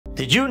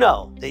Did you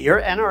know that your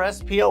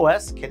NRS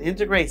POS can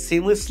integrate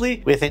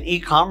seamlessly with an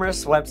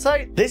e-commerce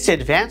website? This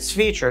advanced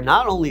feature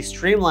not only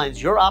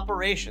streamlines your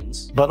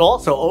operations, but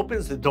also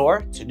opens the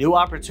door to new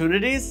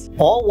opportunities,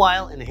 all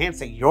while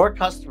enhancing your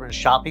customer's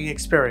shopping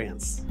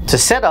experience. To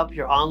set up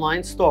your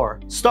online store,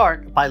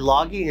 start by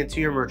logging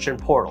into your merchant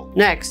portal.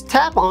 Next,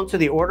 tap onto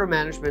the order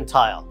management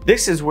tile.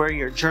 This is where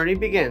your journey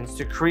begins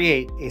to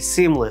create a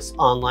seamless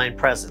online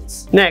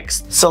presence.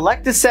 Next,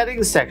 select the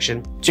settings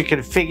section to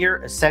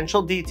configure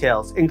essential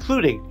details, including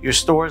your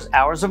store's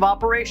hours of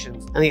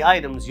operations and the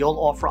items you'll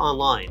offer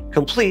online,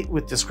 complete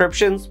with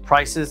descriptions,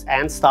 prices,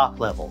 and stock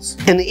levels.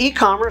 In the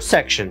e-commerce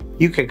section,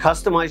 you can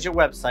customize your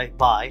website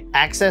by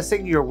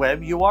accessing your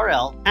web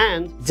URL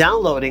and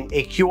downloading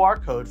a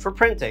QR code for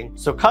printing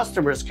so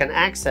customers can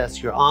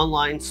access your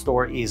online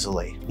store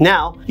easily.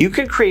 Now, you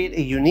can create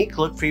a unique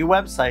look for your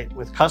website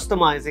with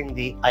customizing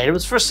the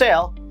items for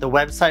sale, the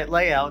website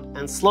layout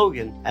and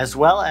slogan, as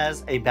well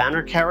as a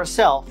banner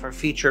carousel for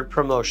featured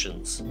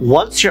promotions.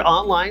 Once your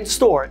online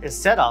store is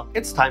set up,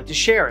 it's time to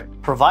share it.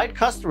 Provide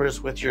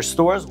customers with your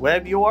store's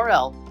web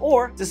URL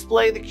or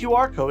display the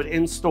QR code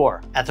in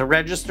store, at the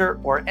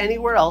register, or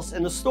anywhere else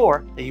in the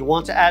store that you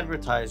want to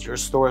advertise your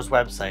store's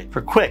website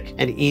for quick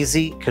and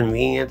easy,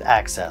 convenient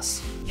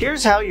access.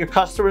 Here's how your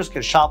customers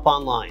can shop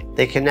online.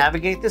 They can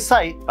navigate the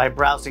site by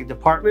browsing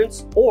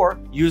departments or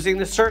using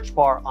the search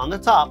bar on the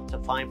top to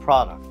find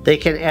product. They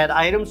can add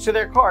items to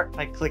their cart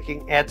by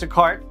clicking Add to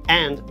Cart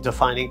and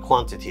defining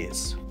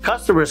quantities.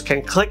 Customers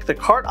can click the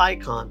cart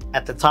icon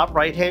at the top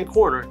right-hand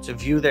corner to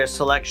view their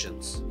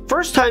selections.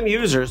 First-time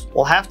users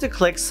will have to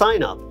click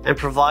Sign Up and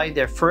provide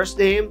their first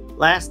name,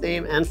 last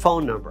name, and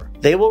phone number.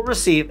 They will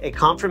receive a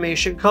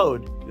confirmation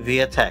code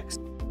via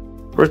text.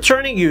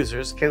 Returning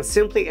users can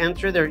simply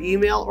enter their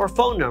email or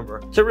phone number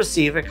to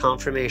receive a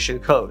confirmation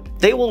code.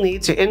 They will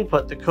need to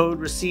input the code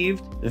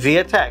received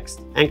via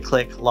text and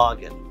click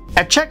Login.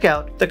 At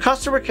checkout, the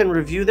customer can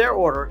review their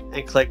order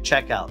and click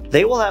Checkout.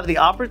 They will have the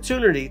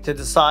opportunity to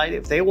decide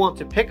if they want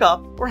to pick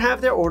up or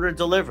have their order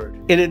delivered.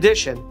 In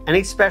addition,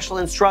 any special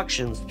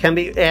instructions can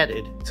be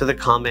added to the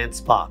comments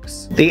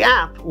box. The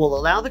app will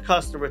allow the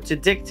customer to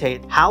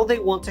dictate how they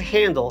want to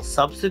handle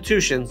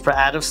substitutions for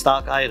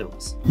out-of-stock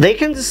items. They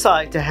can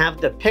decide to have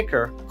the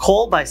picker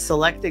call by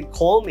selecting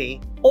Call Me,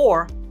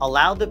 or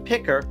allow the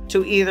picker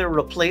to either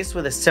replace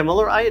with a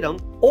similar item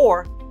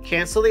or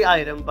cancel the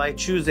item by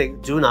choosing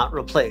Do Not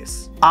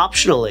Replace.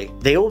 Optionally,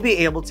 they will be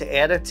able to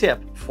add a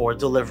tip for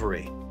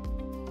delivery.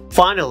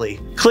 Finally,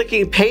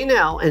 clicking Pay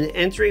Now and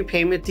entering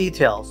payment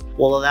details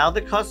will allow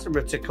the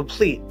customer to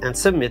complete and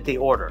submit the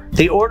order.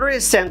 The order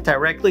is sent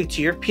directly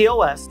to your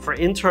POS for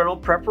internal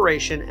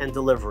preparation and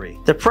delivery.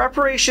 The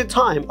preparation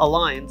time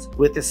aligns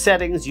with the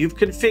settings you've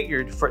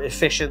configured for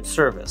efficient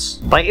service.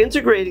 By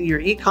integrating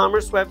your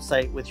e-commerce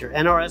website with your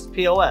NRS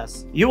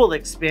POS, you will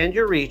expand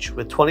your reach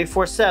with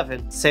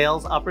 24/7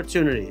 sales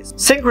opportunities.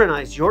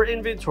 Synchronize your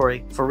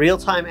inventory for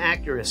real-time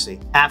accuracy.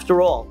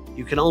 After all,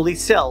 you can only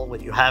sell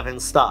what you have in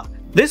stock.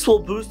 This will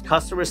boost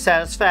customer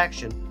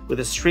satisfaction with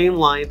a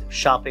streamlined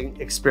shopping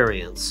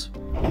experience.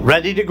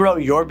 Ready to grow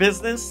your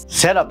business?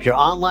 Set up your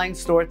online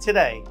store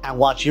today and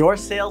watch your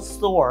sales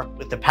soar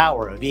with the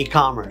power of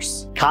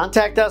e-commerce.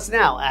 Contact us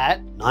now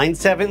at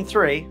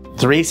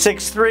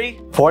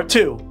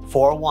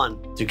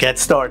 973-363-4241 to get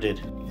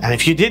started. And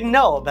if you didn't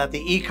know about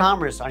the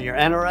e-commerce on your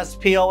NRS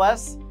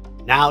POS,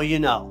 now you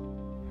know.